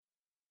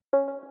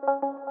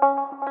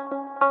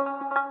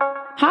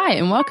Hi,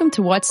 and welcome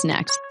to What's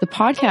Next, the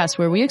podcast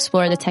where we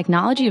explore the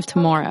technology of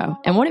tomorrow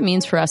and what it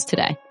means for us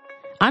today.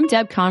 I'm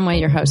Deb Conway,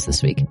 your host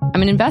this week.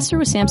 I'm an investor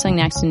with Samsung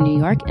Next in New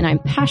York, and I'm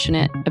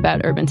passionate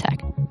about urban tech.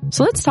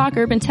 So let's talk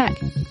urban tech.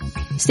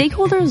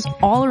 Stakeholders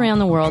all around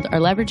the world are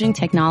leveraging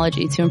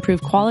technology to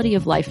improve quality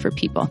of life for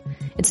people.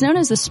 It's known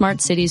as the Smart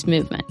Cities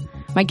movement.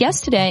 My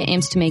guest today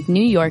aims to make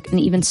New York an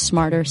even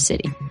smarter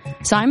city.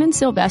 Simon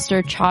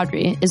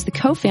Sylvester-Chaudhuri is the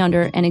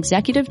co-founder and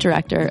executive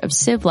director of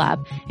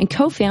CivLab and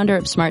co-founder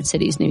of Smart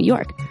Cities New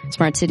York.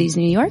 Smart Cities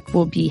New York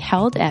will be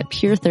held at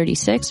Pier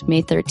 36,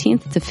 May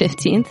 13th to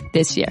 15th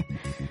this year.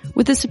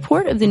 With the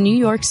support of the New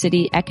York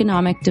City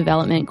Economic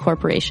Development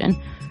Corporation,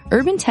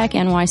 Urban Tech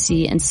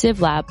NYC and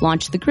CivLab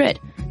launched The Grid,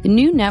 the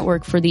new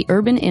network for the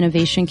urban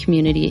innovation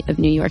community of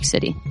New York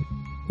City.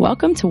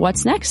 Welcome to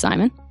What's Next,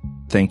 Simon.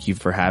 Thank you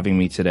for having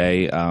me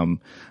today.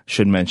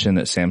 Should mention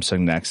that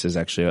Samsung Next is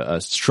actually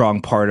a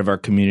strong part of our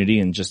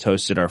community and just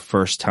hosted our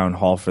first town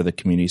hall for the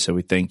community. So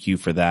we thank you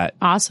for that.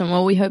 Awesome.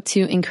 Well, we hope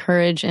to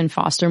encourage and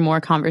foster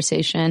more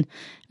conversation.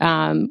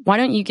 Why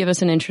don't you give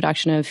us an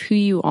introduction of who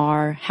you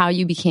are, how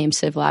you became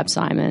CivLab,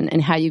 Simon,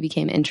 and how you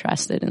became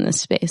interested in this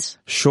space?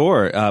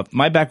 Sure.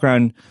 My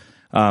background,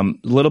 a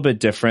little bit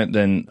different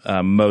than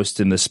most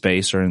in the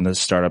space or in the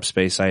startup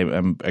space. I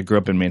grew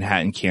up in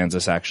Manhattan,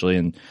 Kansas, actually,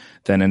 and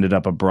then ended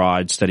up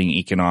abroad studying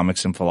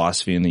economics and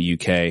philosophy in the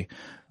UK.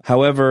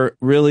 However,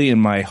 really in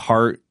my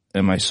heart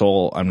and my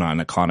soul, I'm not an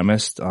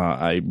economist.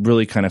 I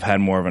really kind of had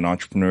more of an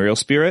entrepreneurial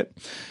spirit.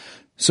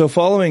 So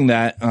following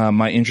that,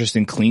 my interest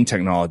in clean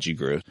technology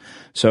grew.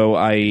 So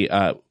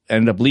I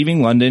ended up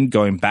leaving London,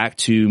 going back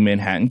to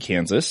Manhattan,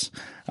 Kansas,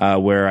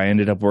 where I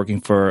ended up working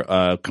for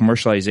a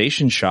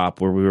commercialization shop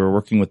where we were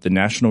working with the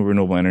National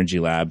Renewable Energy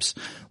Labs,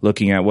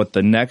 looking at what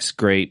the next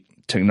great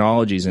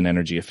technologies in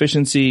energy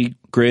efficiency,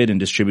 grid, and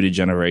distributed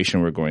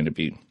generation were going to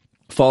be.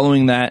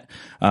 Following that,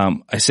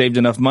 I saved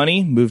enough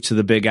money, moved to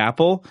the Big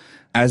Apple.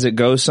 As it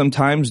goes,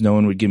 sometimes no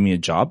one would give me a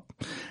job.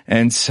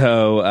 And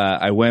so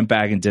I went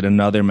back and did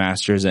another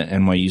master's at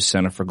NYU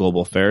Center for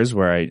Global Affairs,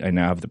 where I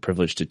now have the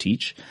privilege to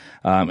teach,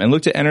 and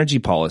looked at energy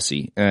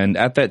policy. And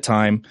at that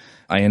time,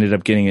 I ended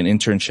up getting an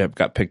internship,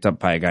 got picked up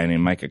by a guy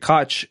named Micah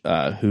Koch,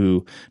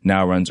 who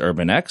now runs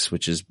UrbanX,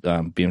 which is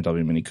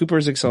BMW Mini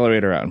Cooper's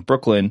accelerator out in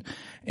Brooklyn.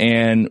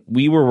 And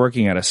we were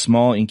working at a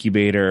small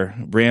incubator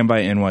ran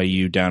by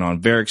NYU down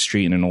on Varick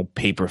Street in an old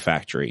paper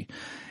factory.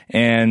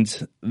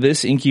 And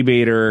this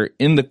incubator,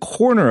 in the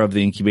corner of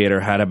the incubator,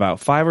 had about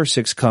 5 or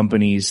 6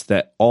 companies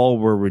that all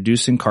were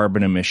reducing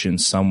carbon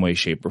emissions some way,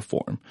 shape, or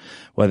form.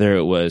 Whether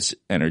it was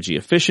energy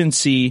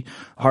efficiency,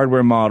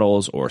 hardware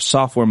models, or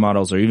software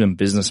models, or even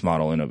business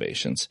model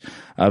innovations.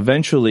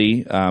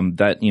 Eventually,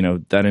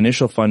 that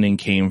initial funding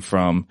came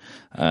from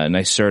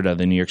NYSERDA,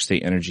 the New York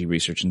State Energy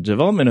Research and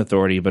Development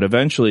Authority, but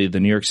eventually the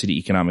New York City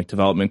Economic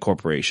Development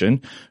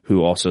Corporation,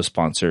 who also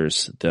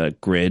sponsors the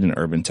Grid and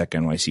Urban Tech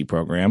NYC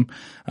program,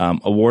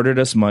 awarded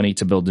us money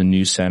to build a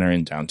new center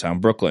in downtown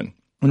Brooklyn.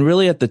 And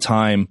really at the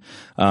time,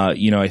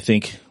 I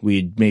think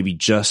we'd maybe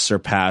just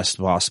surpassed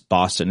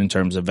Boston in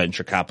terms of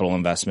venture capital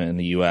investment in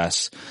the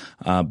U.S.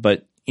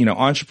 But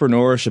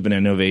entrepreneurship and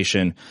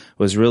innovation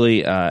was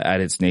really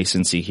at its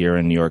nascency here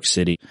in New York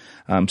City.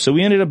 So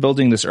we ended up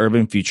building this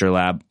Urban Future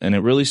Lab, and it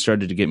really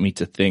started to get me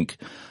to think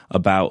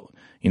about,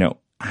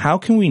 how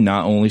can we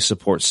not only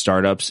support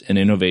startups and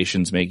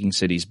innovations making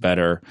cities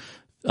better,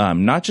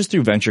 not just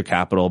through venture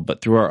capital,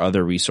 but through our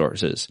other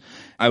resources.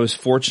 I was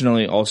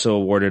fortunately also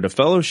awarded a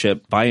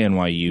fellowship by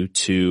NYU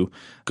to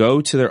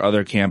go to their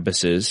other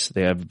campuses.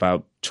 They have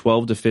about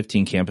 12 to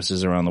 15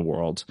 campuses around the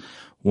world.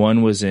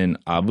 One was in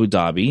Abu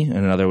Dhabi and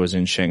another was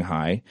in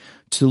Shanghai,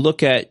 to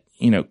look at,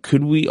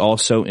 could we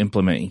also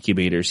implement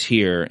incubators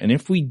here? And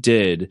if we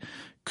did,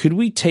 could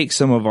we take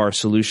some of our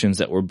solutions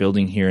that we're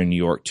building here in New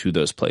York to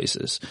those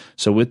places?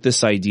 So with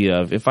this idea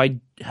of, if I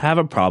have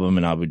a problem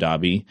in Abu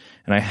Dhabi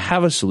and I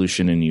have a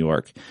solution in New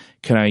York,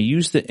 can I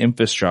use the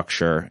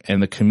infrastructure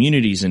and the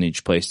communities in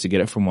each place to get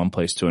it from one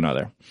place to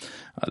another?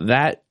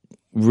 That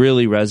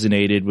really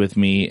resonated with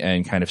me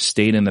and kind of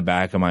stayed in the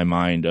back of my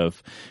mind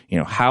of,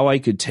 how I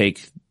could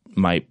take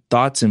my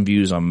thoughts and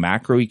views on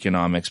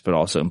macroeconomics, but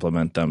also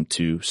implement them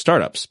to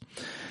startups.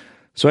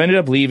 So I ended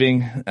up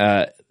leaving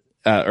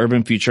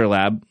Urban Future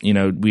Lab.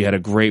 We had a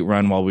great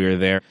run while we were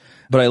there,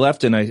 but I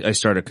left and I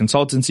started a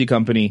consultancy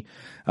company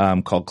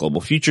called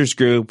Global Futures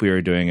Group. We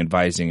were doing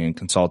advising and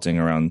consulting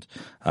around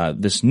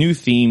this new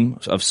theme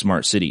of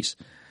smart cities.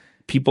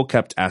 People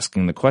kept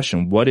asking the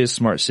question, what is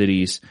smart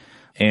cities?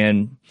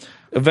 And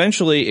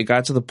eventually it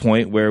got to the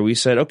point where we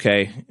said,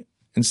 okay,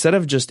 instead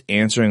of just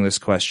answering this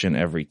question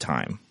every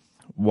time,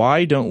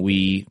 why don't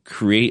we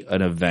create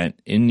an event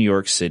in New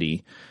York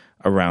City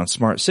around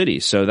smart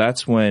cities? So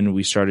that's when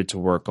we started to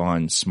work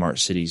on Smart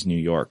Cities New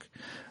York.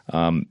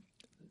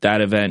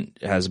 That event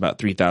has about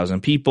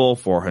 3,000 people,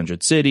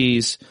 400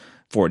 cities,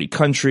 40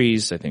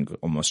 countries, I think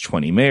almost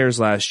 20 mayors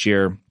last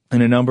year,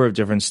 and a number of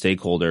different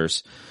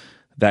stakeholders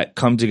that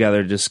come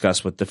together to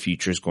discuss what the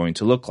future is going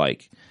to look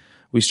like.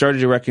 We started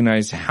to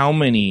recognize how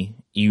many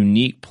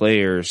unique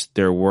players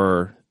there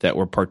were that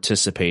were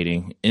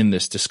participating in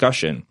this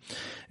discussion.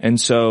 And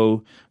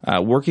so,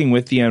 working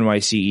with the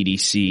NYC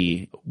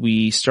EDC,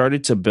 we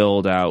started to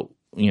build out,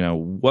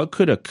 what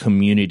could a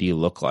community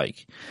look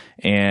like?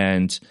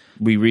 And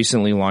we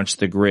recently launched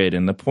the grid.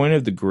 And the point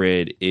of the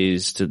grid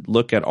is to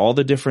look at all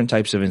the different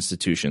types of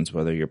institutions,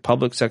 whether you're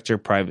public sector,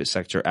 private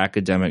sector,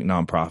 academic,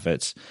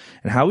 nonprofits,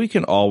 and how we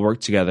can all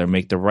work together,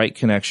 make the right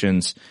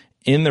connections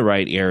in the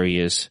right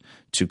areas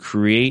to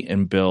create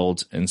and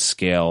build and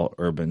scale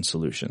urban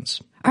solutions.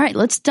 All right,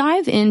 let's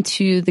dive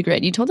into the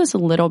grid. You told us a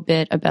little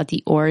bit about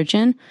the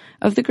origin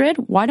of the grid.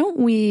 Why don't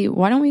we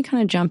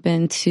kind of jump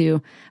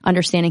into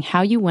understanding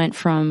how you went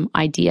from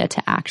idea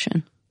to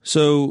action?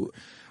 So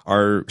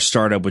our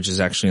startup, which is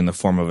actually in the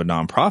form of a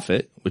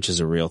nonprofit, which is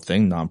a real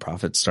thing,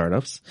 nonprofit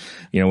startups.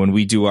 When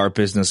we do our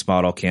business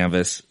model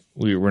canvas,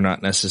 we're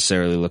not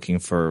necessarily looking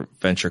for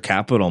venture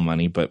capital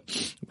money, but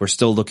we're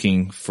still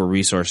looking for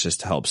resources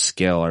to help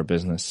scale our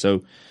business.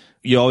 So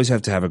you always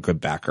have to have a good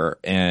backer.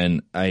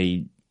 And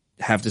I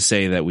have to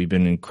say that we've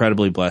been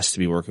incredibly blessed to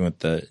be working with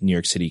the New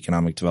York City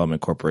Economic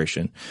Development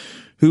Corporation,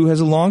 who has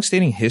a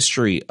longstanding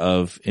history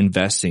of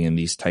investing in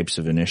these types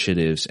of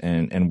initiatives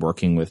and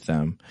working with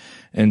them.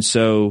 And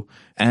so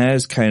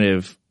as kind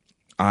of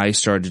I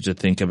started to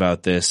think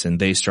about this and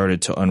they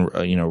started to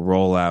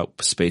roll out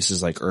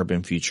spaces like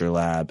Urban Future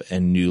Lab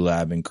and New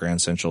Lab and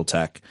Grand Central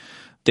Tech,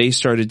 they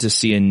started to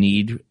see a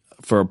need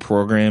for a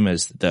program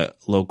as the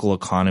local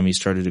economy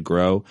started to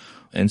grow.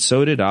 And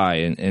so did I.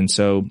 And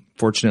so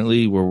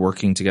fortunately, we're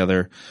working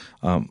together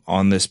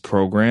on this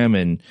program.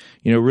 And,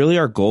 really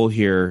our goal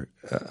here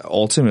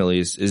ultimately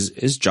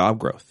is job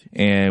growth.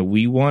 And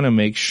we want to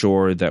make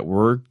sure that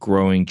we're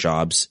growing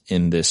jobs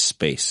in this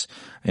space.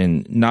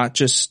 And not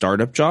just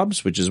startup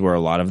jobs, which is where a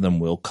lot of them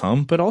will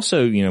come, but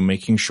also,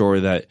 making sure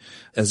that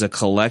as a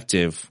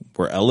collective,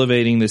 we're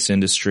elevating this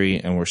industry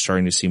and we're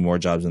starting to see more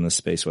jobs in this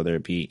space, whether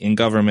it be in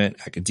government,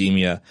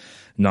 academia,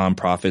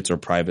 nonprofits, or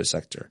private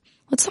sector.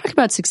 Let's talk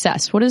about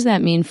success. What does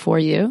that mean for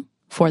you,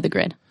 for the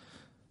grid?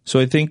 So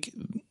I think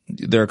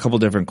there are a couple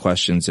different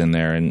questions in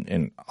there,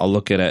 and I'll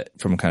look at it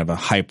from kind of a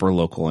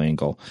hyper-local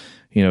angle.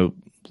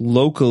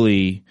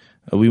 Locally,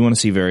 we want to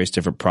see various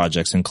different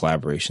projects and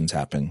collaborations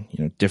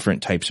happen,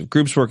 different types of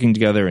groups working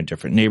together in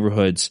different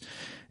neighborhoods.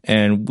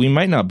 And we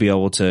might not be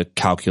able to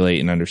calculate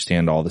and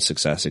understand all the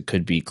success. It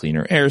could be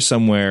cleaner air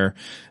somewhere.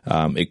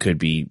 It could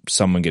be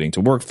someone getting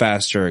to work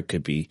faster. It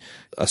could be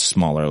a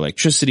smaller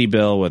electricity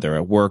bill, whether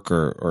at work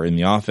or in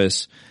the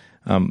office.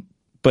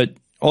 But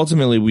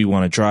ultimately, we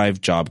want to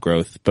drive job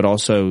growth, but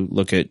also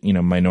look at,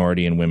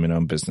 minority and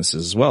women-owned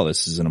businesses as well.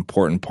 This is an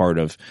important part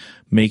of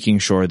making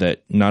sure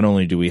that not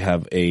only do we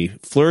have a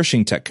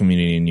flourishing tech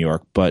community in New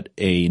York, but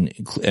an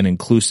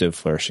inclusive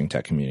flourishing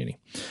tech community.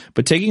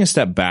 But taking a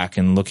step back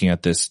and looking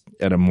at this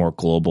at a more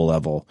global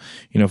level,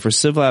 for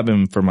CivLab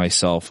and for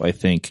myself, I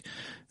think,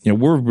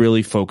 we're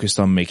really focused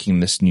on making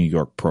this New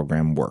York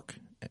program work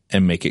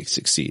and make it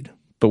succeed.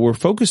 But we're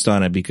focused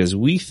on it because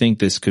we think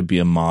this could be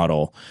a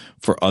model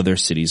for other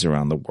cities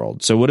around the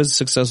world. So what does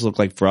success look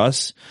like for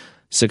us?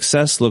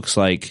 Success looks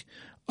like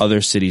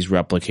other cities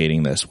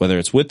replicating this, whether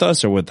it's with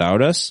us or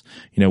without us.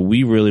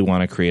 We really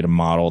want to create a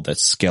model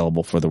that's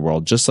scalable for the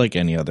world, just like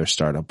any other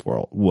startup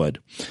world would.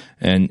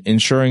 And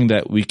ensuring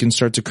that we can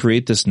start to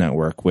create this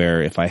network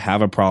where if I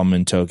have a problem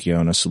in Tokyo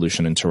and a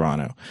solution in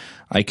Toronto,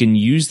 I can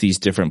use these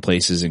different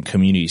places and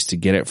communities to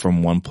get it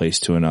from one place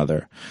to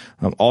another.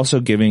 Also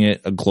giving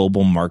it a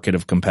global market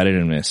of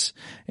competitiveness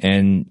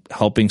and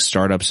helping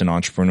startups and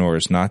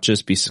entrepreneurs not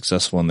just be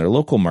successful in their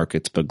local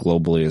markets, but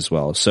globally as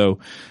well. So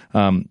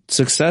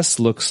success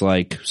looks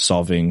like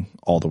solving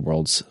all the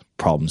world's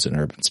problems in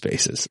urban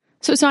spaces.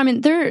 So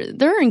Simon, there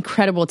are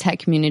incredible tech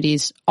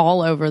communities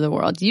all over the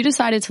world. You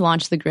decided to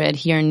launch the grid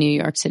here in New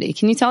York City.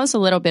 Can you tell us a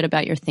little bit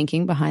about your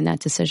thinking behind that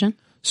decision?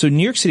 So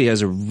New York City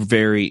has a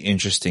very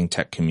interesting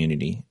tech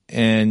community.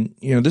 And,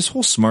 this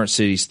whole smart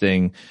cities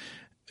thing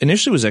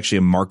initially was actually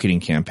a marketing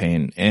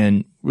campaign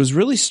and was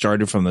really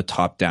started from the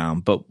top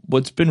down. But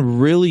what's been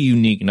really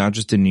unique, not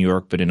just in New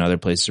York, but in other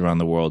places around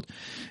the world,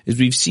 is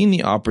we've seen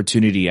the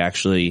opportunity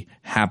actually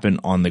happen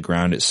on the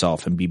ground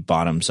itself and be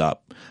bottoms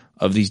up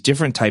of these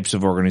different types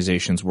of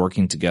organizations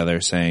working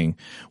together saying,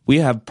 we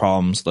have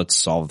problems, let's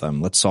solve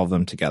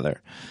them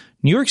together.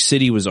 New York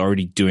City was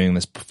already doing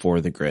this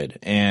before the grid,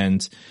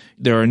 and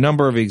there are a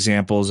number of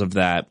examples of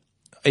that.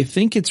 I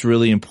think it's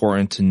really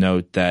important to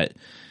note that,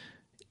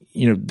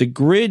 the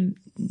grid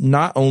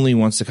not only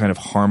wants to kind of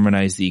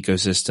harmonize the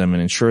ecosystem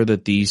and ensure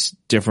that these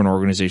different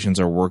organizations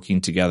are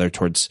working together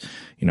towards,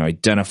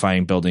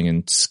 identifying, building,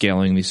 and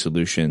scaling these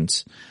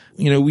solutions.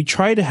 We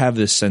try to have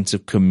this sense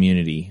of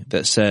community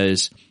that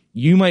says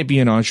you might be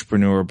an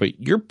entrepreneur, but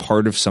you're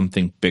part of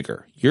something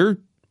bigger. You're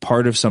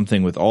part of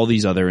something with all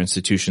these other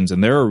institutions,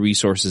 and there are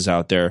resources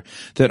out there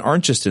that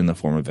aren't just in the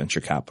form of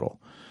venture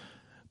capital.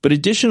 But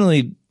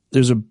additionally,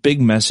 there's a big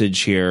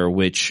message here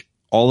which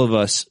all of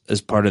us as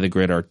part of the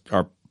grid are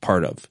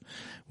part of,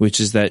 which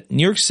is that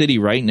New York City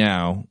right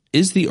now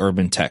is the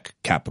urban tech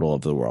capital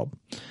of the world.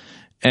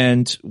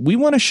 And we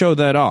want to show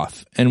that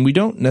off. And we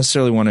don't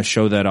necessarily want to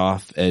show that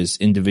off as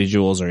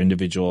individuals or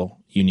individual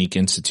unique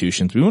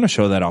institutions. We want to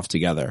show that off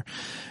together.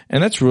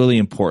 And that's really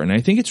important.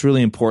 I think it's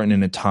really important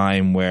in a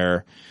time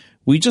where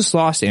we just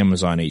lost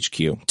Amazon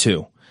HQ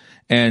too.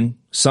 And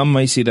some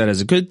may see that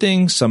as a good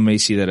thing. Some may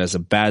see that as a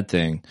bad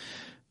thing.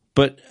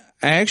 But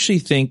I actually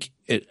think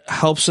it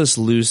helps us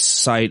lose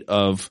sight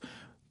of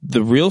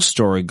the real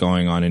story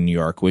going on in New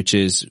York, which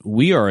is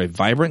we are a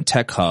vibrant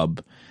tech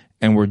hub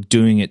and we're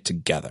doing it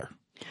together.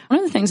 One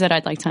of the things that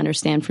I'd like to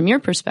understand from your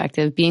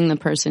perspective, being the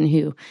person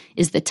who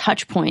is the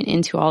touch point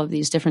into all of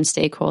these different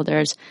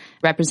stakeholders,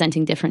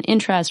 representing different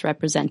interests,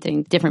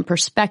 representing different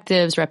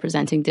perspectives,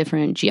 representing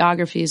different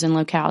geographies and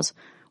locales,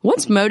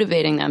 what's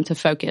motivating them to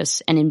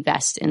focus and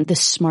invest in the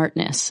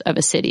smartness of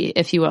a city,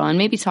 if you will, and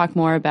maybe talk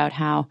more about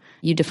how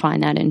you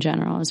define that in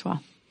general as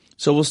well?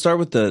 So we'll start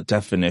with the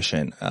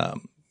definition.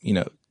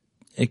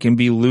 It can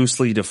be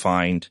loosely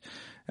defined,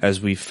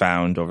 as we've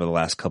found over the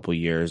last couple of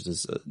years,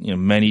 is,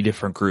 many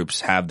different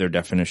groups have their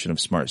definition of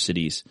smart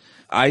cities.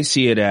 I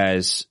see it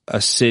as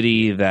a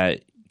city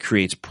that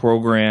creates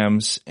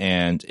programs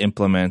and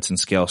implements and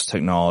scales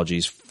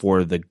technologies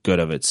for the good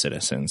of its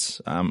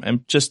citizens,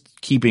 and just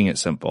keeping it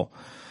simple.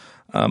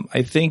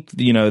 I think,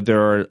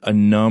 there are a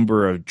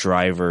number of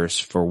drivers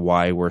for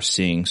why we're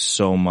seeing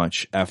so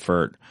much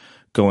effort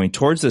going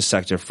towards this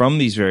sector from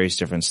these various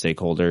different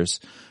stakeholders.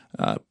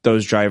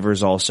 Those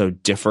drivers also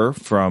differ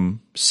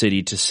from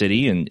city to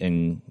city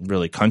and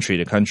really country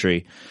to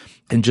country.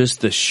 And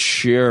just the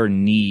sheer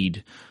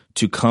need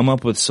to come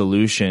up with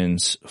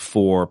solutions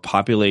for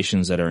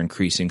populations that are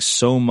increasing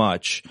so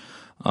much,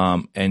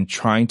 and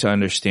trying to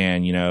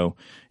understand,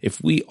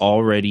 if we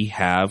already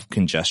have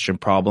congestion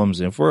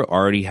problems, and if we're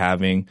already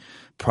having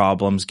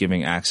problems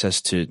giving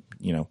access to,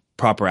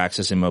 proper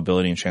access and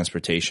mobility and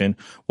transportation,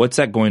 what's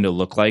that going to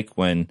look like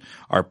when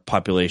our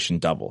population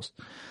doubles?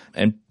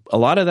 And a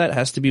lot of that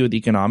has to be with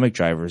economic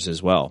drivers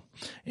as well.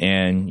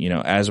 And,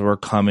 as we're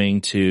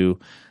coming to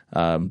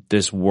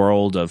this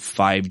world of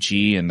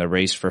 5G and the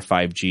race for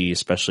 5G,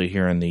 especially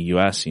here in the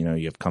U.S.,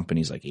 you have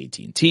companies like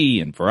AT&T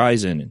and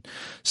Verizon and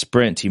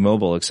Sprint,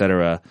 T-Mobile, et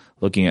cetera,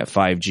 looking at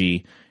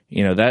 5G.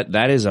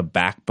 That is a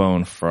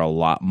backbone for a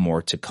lot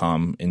more to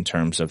come in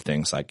terms of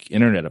things like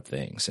Internet of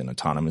Things and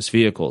autonomous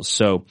vehicles.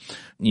 So,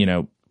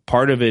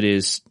 part of it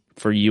is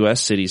for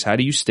U.S. cities, how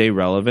do you stay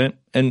relevant?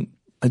 And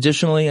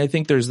additionally, I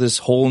think there's this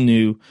whole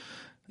new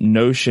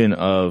notion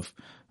of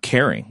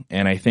caring,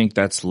 and I think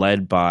that's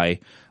led by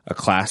a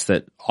class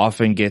that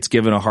often gets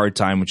given a hard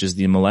time, which is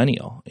the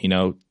millennial.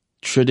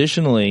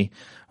 Traditionally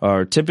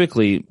or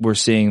typically we're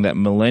seeing that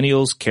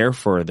millennials care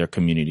for their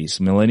communities.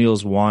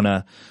 Millennials want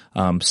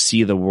to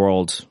see the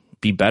world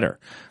be better.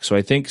 So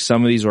I think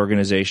some of these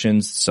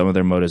organizations, some of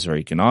their motives are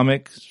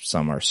economic,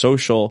 some are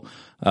social,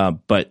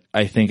 but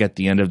I think at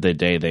the end of the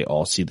day, they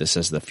all see this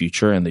as the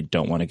future and they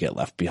don't want to get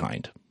left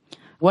behind.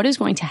 What is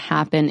going to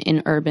happen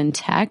in urban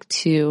tech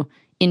to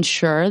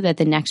ensure that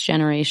the next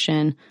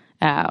generation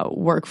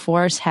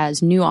workforce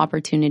has new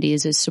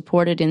opportunities, is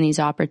supported in these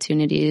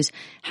opportunities?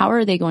 How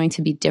are they going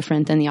to be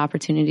different than the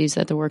opportunities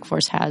that the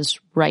workforce has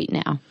right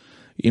now?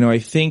 I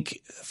think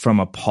from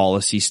a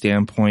policy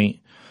standpoint,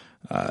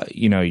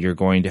 you're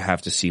going to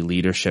have to see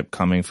leadership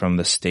coming from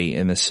the state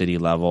and the city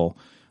level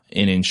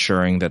in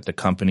ensuring that the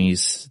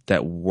companies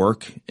that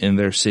work in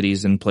their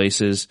cities and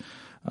places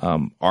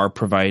are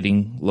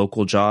providing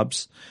local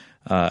jobs.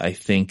 I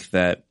think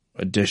that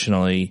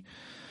additionally,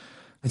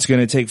 it's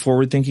going to take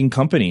forward-thinking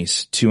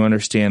companies to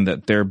understand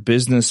that their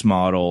business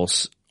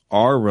models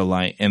are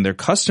reliant and their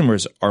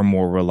customers are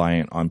more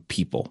reliant on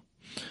people.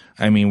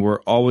 I mean, we're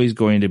always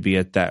going to be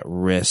at that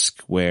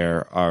risk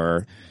where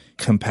our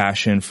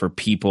compassion for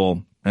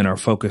people and our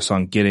focus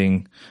on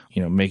getting,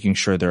 making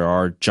sure there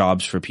are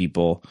jobs for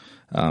people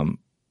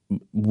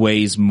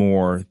weighs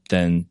more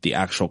than the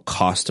actual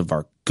cost of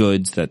our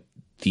goods that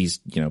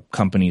these,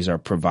 companies are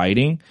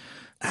providing.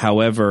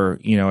 However,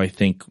 I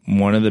think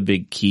one of the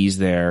big keys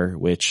there,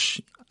 which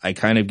I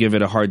kind of give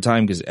it a hard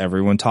time because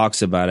everyone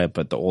talks about it,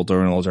 but the older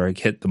and older I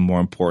get, the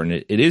more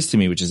important it is to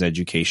me, which is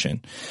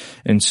education.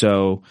 And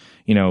so,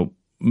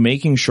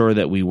 making sure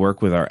that we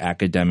work with our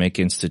academic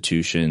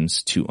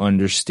institutions to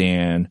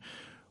understand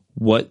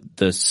what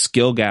the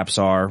skill gaps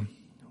are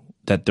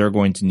that they're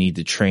going to need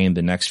to train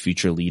the next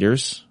future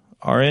leaders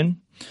are in,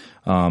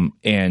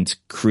 and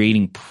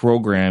creating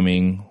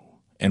programming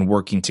and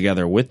working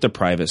together with the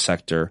private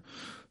sector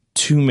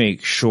to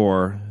make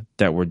sure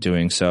that we're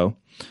doing so.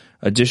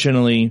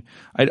 Additionally,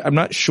 I'm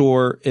not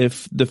sure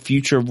if the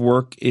future of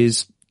work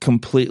is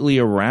completely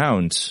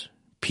around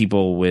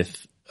people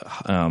with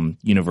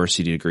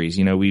university degrees.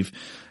 We've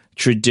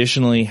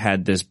traditionally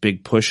had this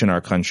big push in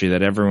our country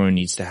that everyone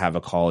needs to have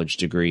a college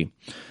degree.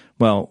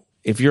 Well,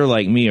 if you're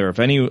like me, or if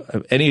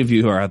any of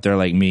you are out there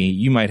like me,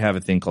 you might have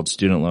a thing called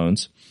student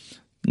loans.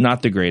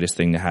 Not the greatest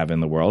thing to have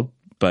in the world,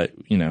 but,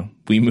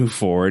 we move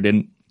forward.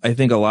 And I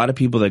think a lot of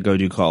people that go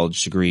do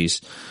college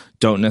degrees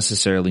don't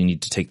necessarily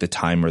need to take the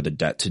time or the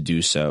debt to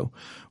do so.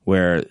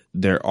 where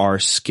there are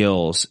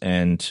skills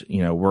and,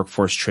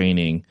 workforce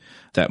training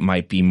that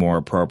might be more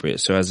appropriate.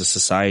 So as a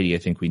society, I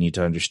think we need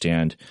to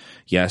understand,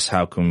 yes,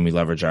 how can we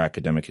leverage our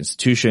academic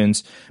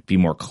institutions, be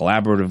more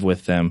collaborative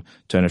with them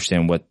to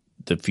understand what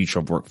the future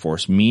of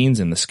workforce means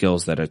and the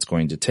skills that it's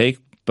going to take.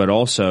 But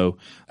also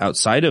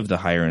outside of the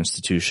higher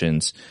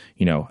institutions,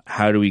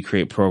 how do we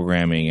create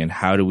programming and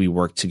how do we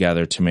work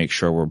together to make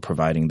sure we're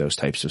providing those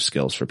types of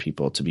skills for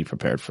people to be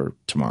prepared for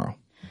tomorrow?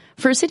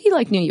 For a city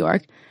like New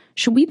York,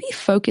 should we be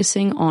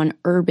focusing on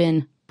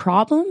urban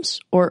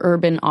problems or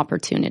urban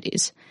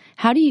opportunities?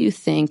 How do you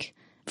think,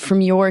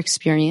 from your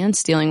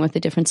experience dealing with the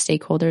different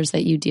stakeholders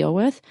that you deal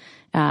with,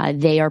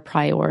 they are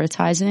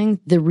prioritizing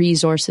the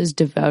resources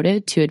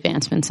devoted to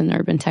advancements in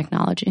urban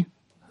technology?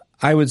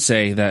 I would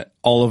say that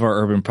all of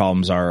our urban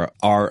problems are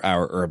our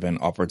urban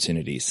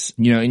opportunities.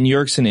 New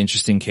York's an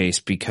interesting case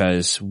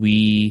because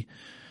we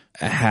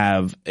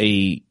have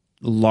a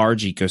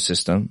large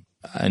ecosystem,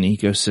 an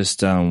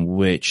ecosystem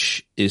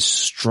which is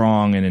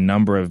strong in a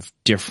number of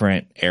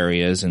different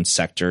areas and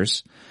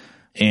sectors,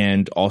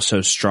 and also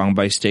strong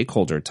by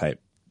stakeholder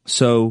type.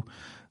 So,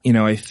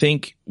 I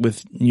think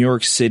with New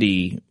York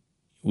City,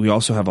 we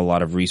also have a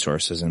lot of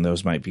resources, and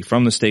those might be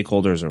from the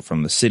stakeholders or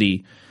from the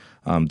city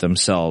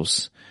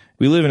themselves.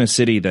 We live in a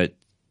city that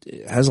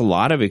has a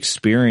lot of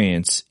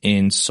experience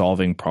in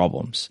solving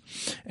problems.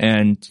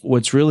 And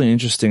what's really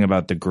interesting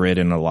about the grid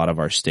and a lot of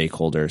our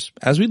stakeholders,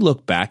 as we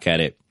look back at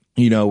it,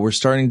 we're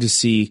starting to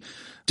see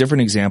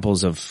different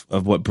examples of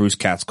what Bruce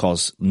Katz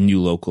calls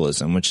new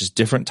localism, which is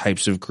different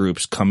types of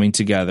groups coming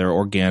together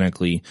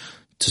organically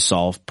to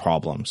solve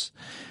problems.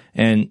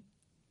 And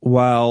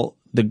while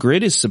the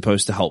grid is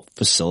supposed to help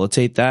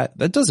facilitate that,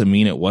 that doesn't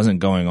mean it wasn't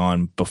going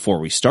on before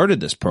we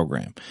started this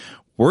program.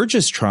 We're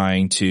just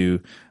trying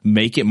to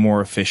make it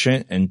more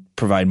efficient and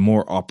provide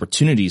more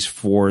opportunities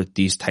for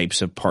these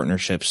types of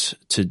partnerships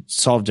to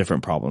solve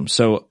different problems.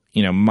 So,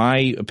 my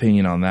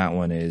opinion on that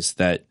one is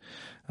that,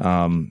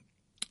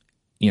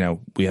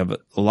 we have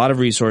a lot of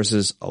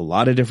resources, a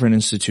lot of different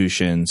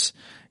institutions,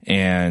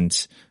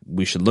 and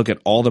we should look at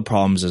all the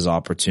problems as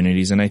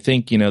opportunities. And I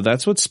think,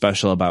 that's what's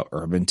special about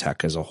urban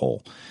tech as a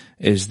whole,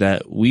 is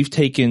that we've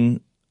taken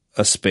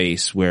a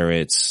space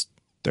where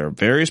there are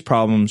various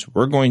problems.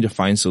 We're going to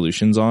find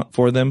solutions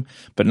for them.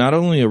 But not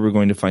only are we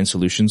going to find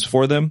solutions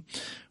for them,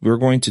 we're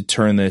going to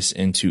turn this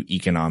into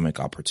economic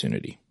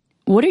opportunity.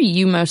 What are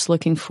you most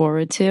looking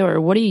forward to, or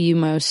what are you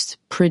most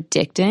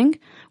predicting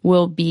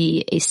will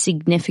be a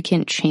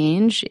significant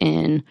change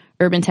in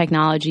urban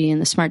technology in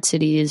the smart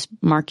cities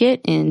market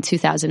in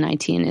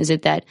 2019? Is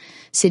it that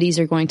cities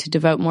are going to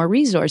devote more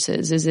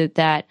resources? Is it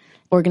that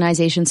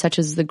organizations such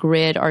as the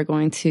grid are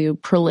going to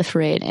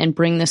proliferate and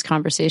bring this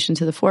conversation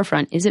to the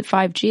forefront? Is it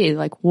 5G?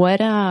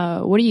 What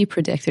are you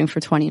predicting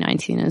for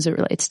 2019 as it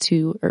relates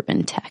to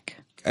urban tech?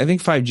 I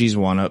think 5G is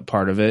one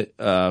part of it,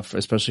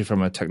 especially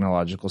from a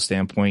technological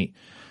standpoint.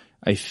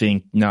 I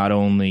think not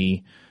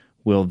only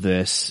will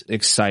this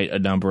excite a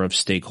number of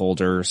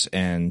stakeholders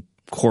and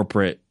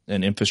corporate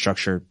and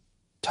infrastructure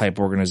type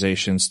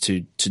organizations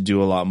to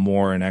do a lot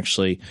more and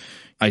actually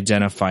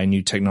identify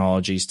new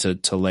technologies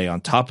to lay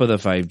on top of the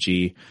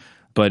 5G,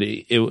 but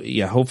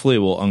hopefully it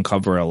will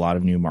uncover a lot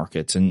of new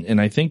markets. And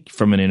I think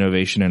from an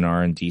innovation and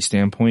R&D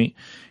standpoint,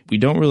 we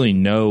don't really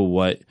know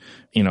what,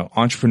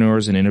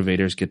 entrepreneurs and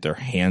innovators get their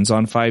hands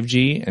on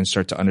 5G and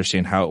start to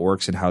understand how it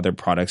works and how their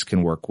products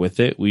can work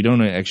with it. We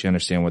don't actually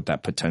understand what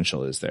that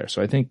potential is there.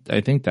 So I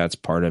think that's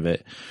part of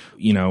it.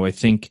 I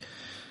think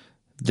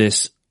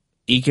this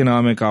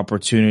economic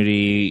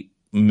opportunity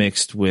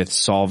mixed with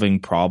solving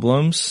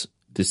problems,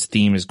 this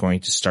theme is going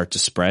to start to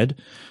spread.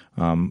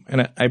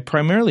 And I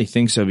primarily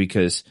think so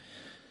because,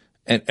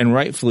 and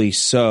rightfully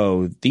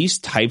so, these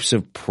types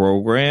of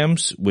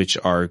programs, which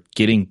are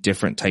getting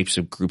different types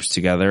of groups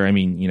together. I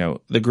mean,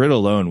 the grid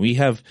alone, we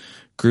have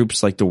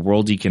groups like the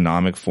World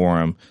Economic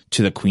Forum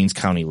to the Queens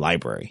County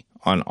Library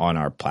on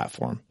our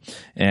platform.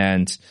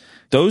 And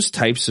those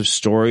types of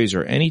stories,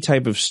 or any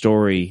type of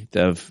story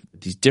of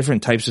these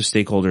different types of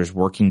stakeholders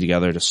working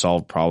together to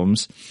solve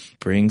problems,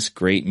 brings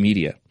great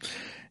media.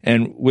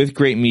 And with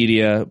great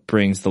media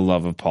brings the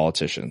love of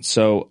politicians.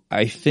 So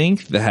I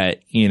think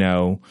that,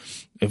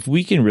 if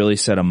we can really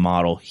set a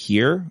model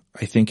here,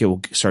 I think it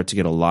will start to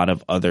get a lot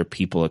of other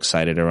people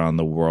excited around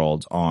the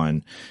world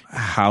on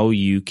how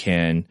you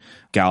can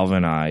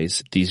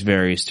galvanize these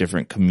various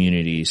different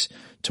communities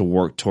to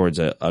work towards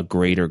a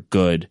greater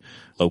good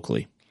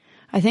locally.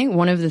 I think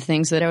one of the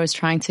things that I was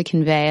trying to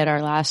convey at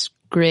our last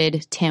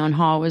grid town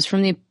hall was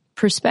from the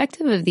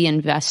perspective of the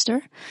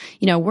investor.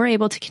 We're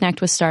able to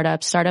connect with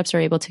startups. Startups are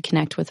able to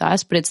connect with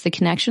us, but it's the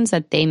connections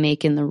that they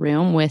make in the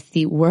room with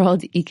the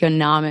World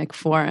Economic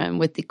Forum,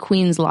 with the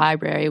Queens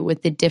Library,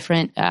 with the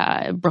different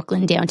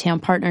Brooklyn Downtown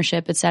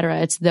Partnership, et cetera.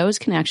 It's those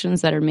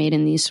connections that are made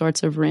in these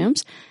sorts of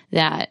rooms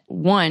that,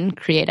 one,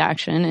 create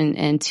action,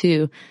 and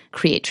two,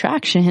 create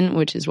traction,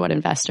 which is what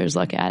investors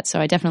look at. So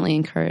I definitely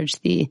encourage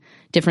the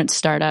different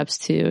startups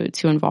to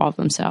involve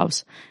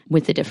themselves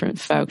with the different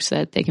folks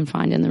that they can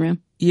find in the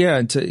room.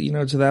 Yeah,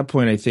 to that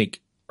point, I think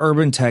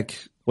urban tech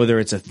whether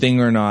it's a thing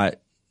or not,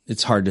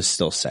 it's hard to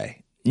still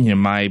say.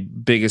 My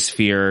biggest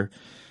fear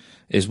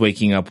is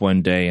waking up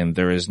one day and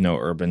there is no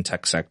urban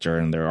tech sector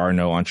and there are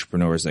no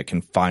entrepreneurs that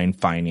can find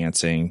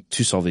financing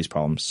to solve these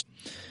problems.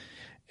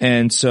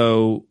 And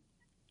so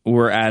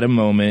we're at a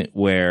moment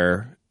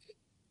where,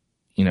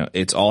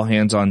 it's all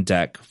hands on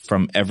deck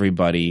from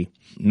everybody,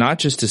 not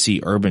just to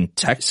see urban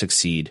tech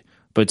succeed,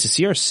 but to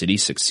see our city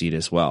succeed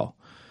as well.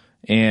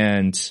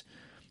 And,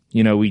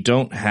 we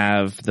don't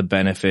have the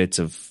benefits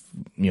of,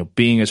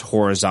 being as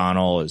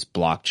horizontal as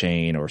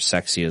blockchain or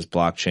sexy as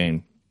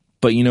blockchain.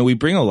 But, we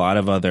bring a lot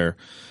of other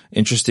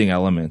interesting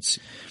elements.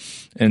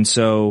 And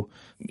so,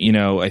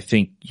 I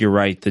think you're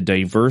right. The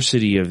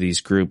diversity of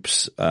these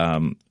groups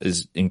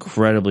is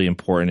incredibly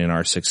important in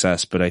our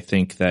success. But I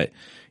think that,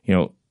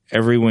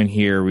 everyone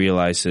here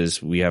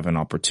realizes we have an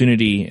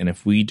opportunity. And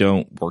if we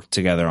don't work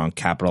together on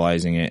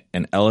capitalizing it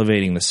and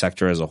elevating the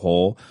sector as a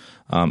whole,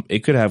 it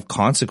could have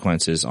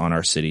consequences on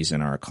our cities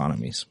and our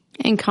economies.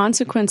 And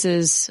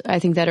consequences, I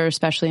think, that are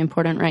especially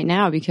important right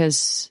now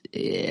because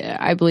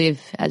I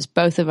believe, as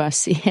both of us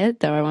see it,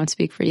 though I won't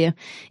speak for you,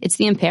 it's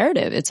the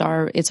imperative. It's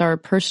our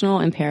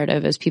personal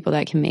imperative as people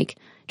that can make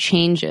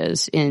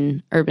changes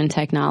in urban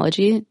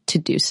technology to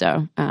do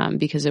so,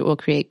 because it will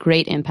create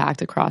great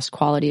impact across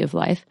quality of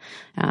life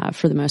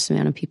for the most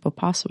amount of people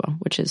possible,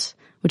 which is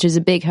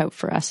a big hope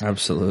for us.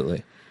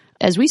 Absolutely.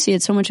 As we see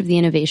it, so much of the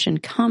innovation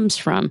comes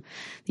from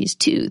these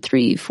 2,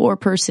 3,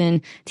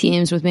 4-person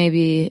teams with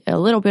maybe a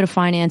little bit of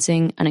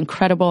financing, an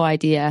incredible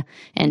idea,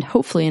 and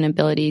hopefully an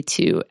ability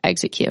to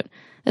execute.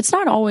 That's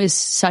not always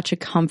such a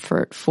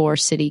comfort for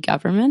city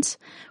governments.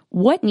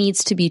 What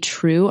needs to be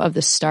true of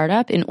the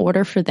startup in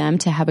order for them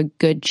to have a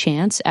good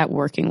chance at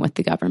working with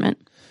the government?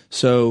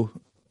 So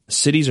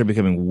cities are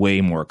becoming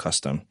way more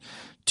accustomed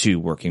to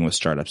working with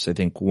startups. I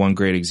think one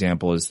great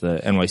example is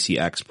the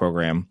NYCX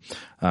program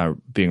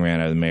being ran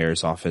out of the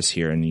mayor's office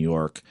here in New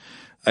York.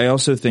 I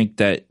also think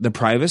that the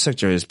private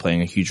sector is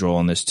playing a huge role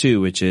in this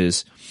too, which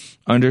is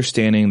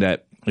understanding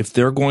that if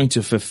they're going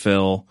to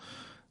fulfill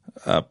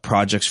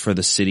projects for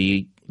the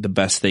city the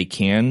best they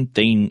can,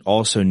 they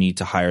also need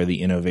to hire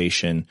the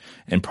innovation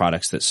and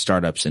products that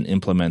startups and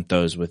implement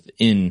those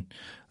within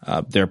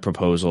their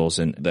proposals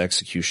and the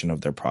execution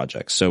of their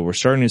projects. So we're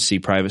starting to see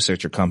private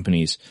sector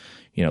companies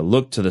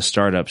look to the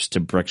startups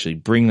to actually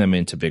bring them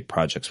into big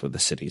projects with the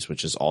cities,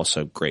 which is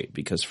also great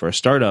because for a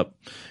startup,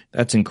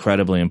 that's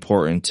incredibly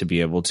important to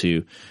be able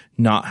to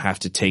not have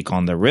to take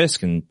on the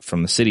risk. And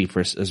from the city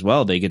as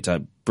well, they get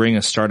to bring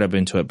a startup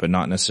into it, but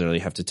not necessarily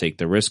have to take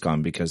the risk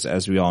on because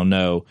as we all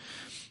know,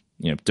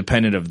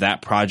 dependent of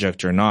that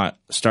project or not,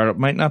 startup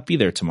might not be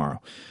there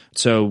tomorrow.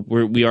 So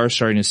we are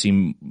starting to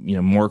see,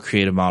 more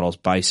creative models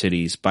by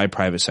cities, by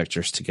private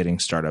sectors to getting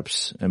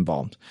startups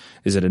involved.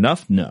 Is it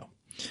enough? No.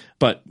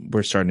 But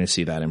we're starting to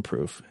see that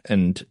improve.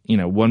 And,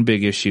 one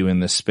big issue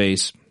in this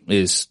space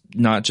is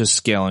not just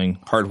scaling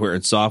hardware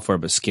and software,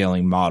 but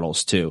scaling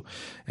models too.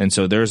 And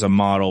so there's a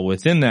model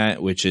within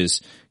that, which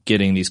is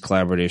getting these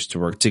collaborators to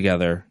work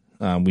together.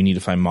 We need to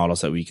find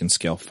models that we can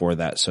scale for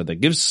that. So that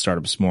gives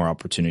startups more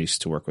opportunities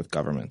to work with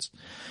governments.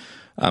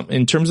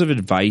 In terms of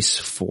advice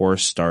for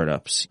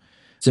startups,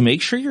 to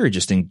make sure you're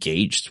just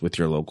engaged with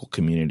your local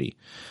community.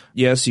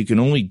 Yes, you can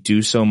only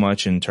do so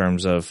much in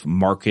terms of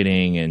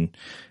marketing and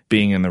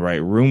being in the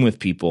right room with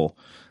people.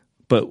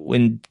 But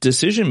when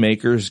decision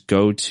makers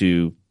go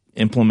to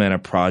implement a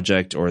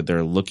project or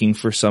they're looking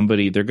for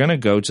somebody, they're going to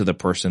go to the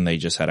person they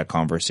just had a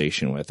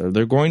conversation with, or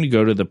they're going to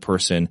go to the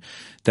person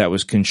that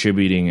was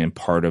contributing and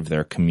part of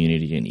their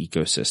community and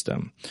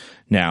ecosystem.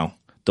 Now,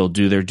 they'll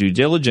do their due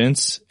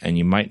diligence and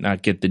you might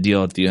not get the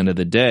deal at the end of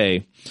the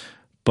day,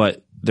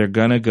 but they're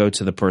going to go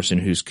to the person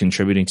who's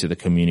contributing to the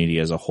community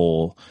as a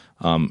whole,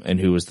 and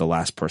who was the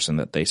last person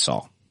that they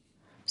saw.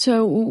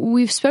 So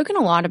we've spoken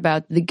a lot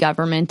about the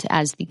government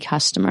as the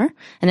customer.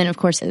 And then, of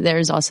course,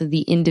 there's also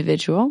the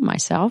individual,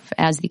 myself,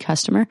 as the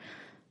customer.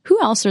 Who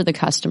else are the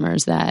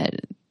customers that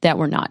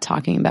we're not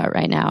talking about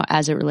right now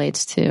as it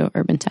relates to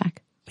urban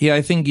tech? Yeah,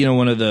 I think,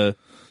 one of the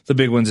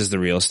big ones is the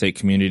real estate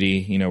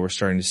community. We're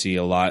starting to see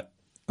a lot,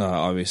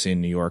 obviously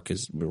in New York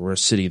we're a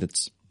city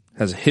that's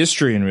has a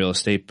history in real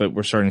estate, but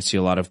we're starting to see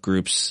a lot of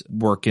groups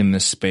work in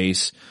this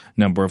space.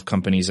 Number of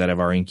companies that have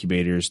our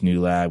incubators, New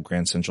Lab,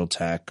 Grand Central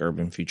Tech,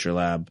 Urban Future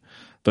Lab.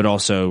 But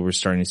also we're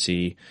starting to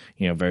see,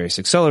 various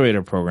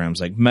accelerator programs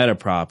like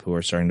Metaprop who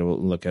are starting to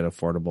look at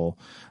affordable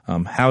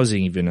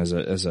housing even as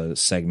a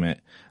segment.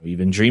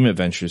 Even Dream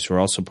Adventures who are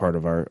also part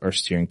of our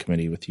steering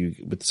committee with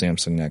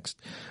Samsung Next.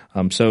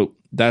 So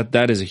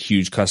that is a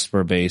huge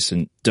customer base,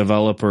 and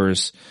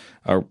developers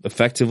are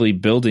effectively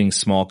building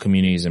small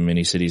communities in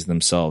many cities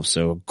themselves.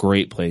 So a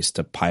great place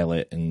to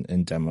pilot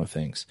and demo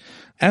things.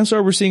 As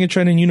we're seeing a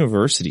trend in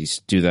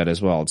universities do that as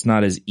well. It's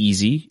not as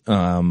easy,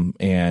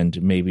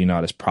 and maybe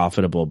not as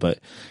profitable, but,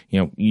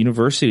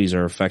 universities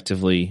are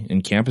effectively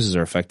and campuses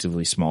are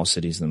effectively small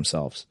cities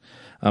themselves.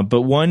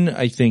 But one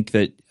I think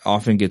that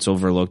often gets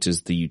overlooked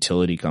is the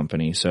utility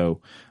company. So,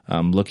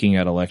 looking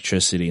at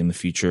electricity and the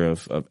future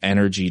of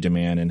energy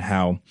demand and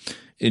how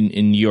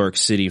in New York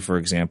City, for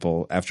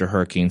example, after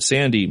Hurricane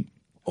Sandy,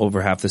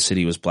 over half the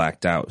city was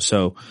blacked out.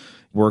 So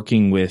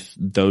working with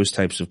those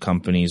types of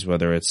companies,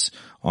 whether it's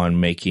on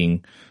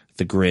making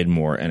the grid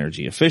more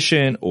energy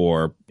efficient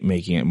or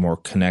making it more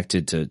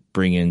connected to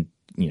bring in,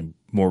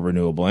 more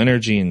renewable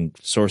energy and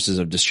sources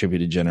of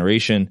distributed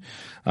generation,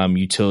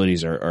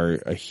 utilities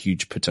are a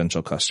huge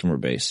potential customer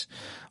base.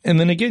 And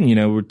then again,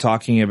 we're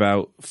talking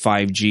about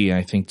 5G, and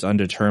I think it's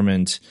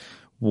undetermined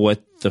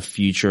what the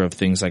future of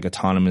things like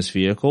autonomous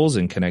vehicles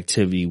and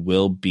connectivity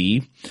will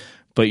be.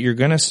 But you're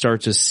going to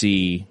start to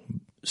see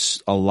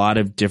a lot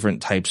of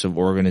different types of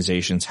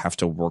organizations have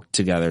to work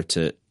together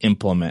to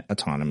implement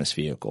autonomous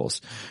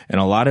vehicles. And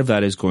a lot of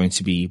that is going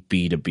to be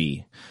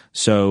B2B.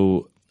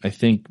 So I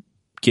think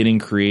getting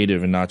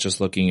creative and not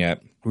just looking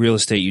at real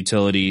estate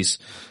utilities,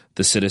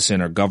 the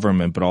citizen or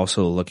government, but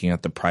also looking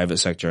at the private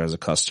sector as a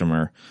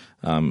customer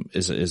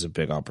is a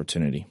big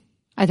opportunity.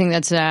 I think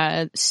that's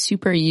a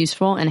super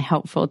useful and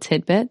helpful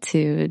tidbit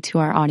to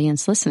our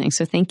audience listening.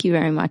 So thank you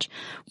very much.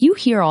 You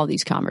hear all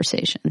these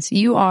conversations.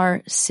 You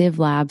are Civ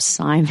Labs,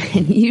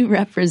 Simon. You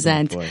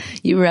represent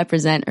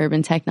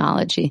urban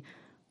technology.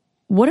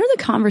 What are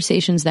the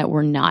conversations that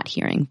we're not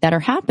hearing, that are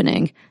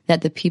happening,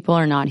 that the people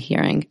are not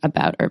hearing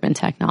about urban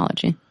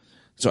technology?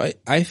 So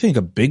I think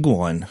a big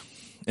one,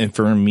 and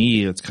for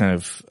me, it's kind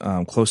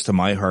of close to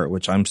my heart,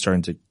 which I'm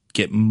starting to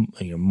get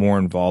more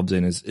involved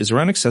in, is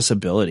around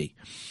accessibility.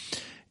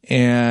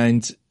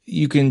 And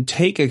you can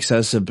take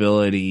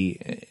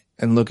accessibility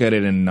and look at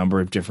it in a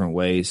number of different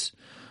ways.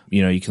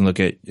 You can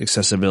look at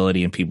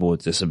accessibility in people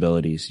with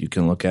disabilities. You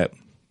can look at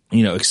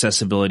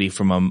accessibility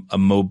from a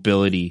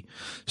mobility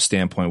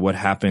standpoint. What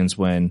happens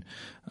when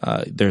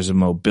there's a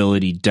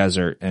mobility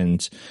desert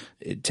and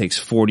it takes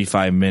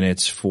 45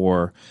 minutes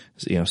for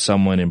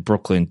someone in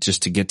Brooklyn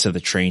just to get to the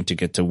train to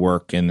get to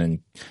work, and then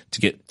to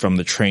get from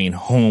the train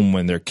home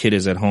when their kid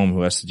is at home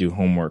who has to do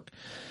homework.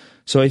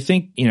 So I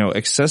think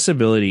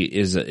accessibility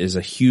is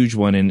a huge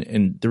one,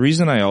 and the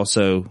reason I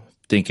also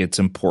think it's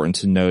important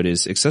to note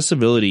is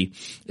accessibility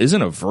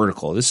isn't a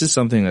vertical. This is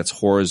something that's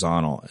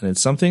horizontal, and it's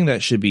something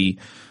that should be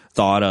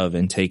thought of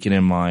and taken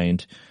in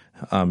mind,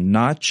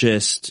 not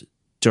just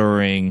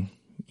during,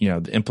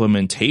 the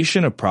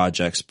implementation of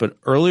projects, but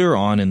earlier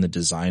on in the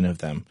design of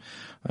them.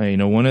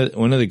 One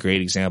of the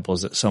great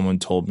examples that someone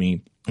told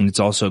me, and it's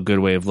also a good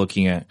way of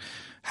looking at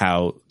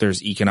how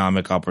there's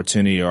economic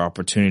opportunity or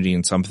opportunity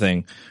in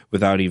something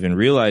without even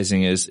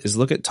realizing is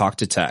look at talk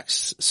to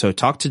text. So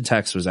talk to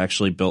text was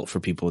actually built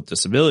for people with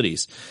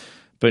disabilities.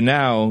 But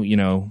now,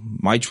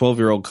 my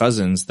 12-year-old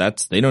cousins,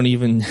 they don't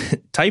even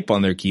type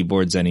on their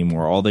keyboards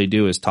anymore. All they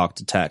do is talk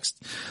to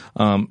text.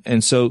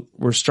 And so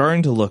we're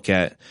starting to look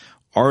at,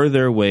 are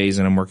there ways,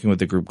 and I'm working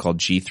with a group called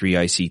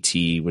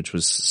G3ICT, which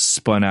was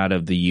spun out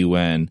of the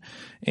UN,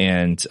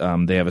 and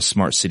they have a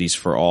Smart Cities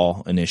for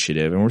All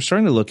initiative. And we're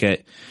starting to look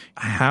at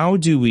how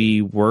do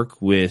we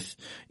work with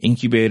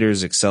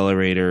incubators,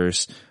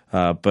 accelerators,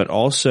 but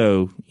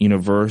also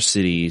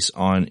universities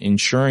on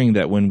ensuring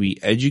that when we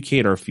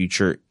educate our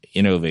future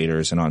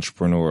innovators and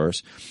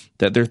entrepreneurs,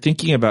 that they're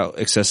thinking about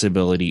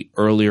accessibility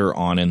earlier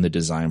on in the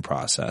design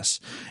process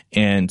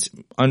and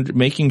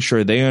making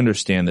sure they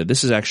understand that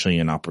this is actually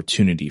an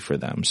opportunity for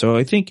them. So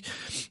I think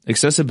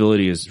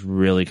accessibility is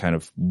really kind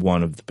of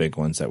one of the big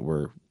ones that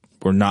we're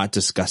not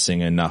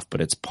discussing enough,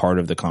 but it's part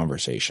of the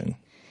conversation.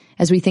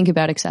 As we think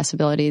about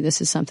accessibility,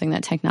 this is something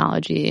that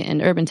technology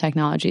and urban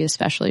technology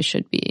especially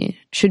should be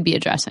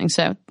addressing.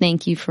 So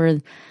thank you for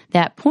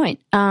that point.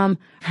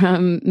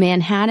 From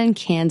Manhattan,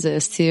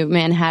 Kansas to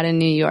Manhattan,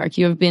 New York,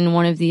 you have been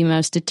one of the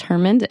most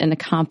determined and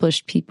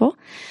accomplished people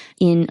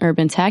in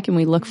urban tech, and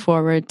we look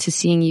forward to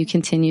seeing you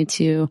continue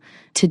to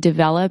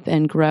develop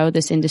and grow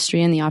this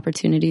industry and the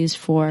opportunities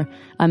for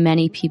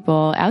many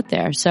people out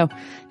there. So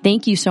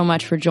thank you so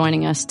much for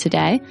joining us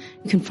today.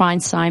 You can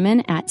find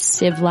Simon at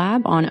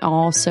CivLab on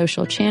all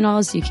social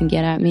channels. You can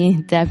get at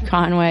me, Deb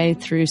Conway,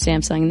 through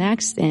Samsung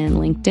Next and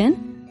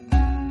LinkedIn.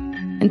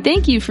 And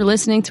thank you for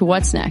listening to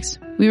What's Next.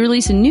 We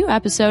release a new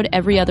episode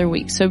every other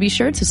week, so be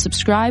sure to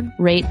subscribe,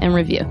 rate, and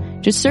review.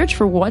 Just search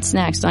for What's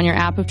Next on your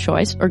app of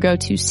choice or go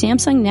to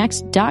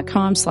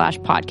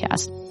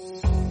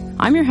samsungnext.com/podcast.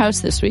 I'm your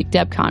host this week,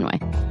 Deb Conway.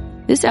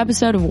 This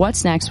episode of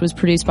What's Next was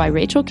produced by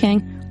Rachel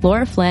King,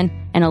 Laura Flynn,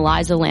 and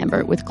Eliza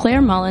Lambert, with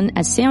Claire Mullen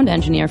as sound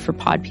engineer for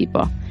Pod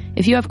People.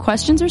 If you have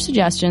questions or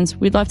suggestions,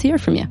 we'd love to hear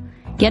from you.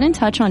 Get in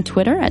touch on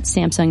Twitter at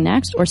Samsung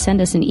Next or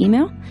send us an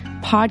email,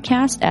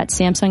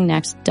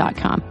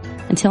 podcast@samsungnext.com.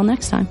 Until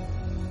next time.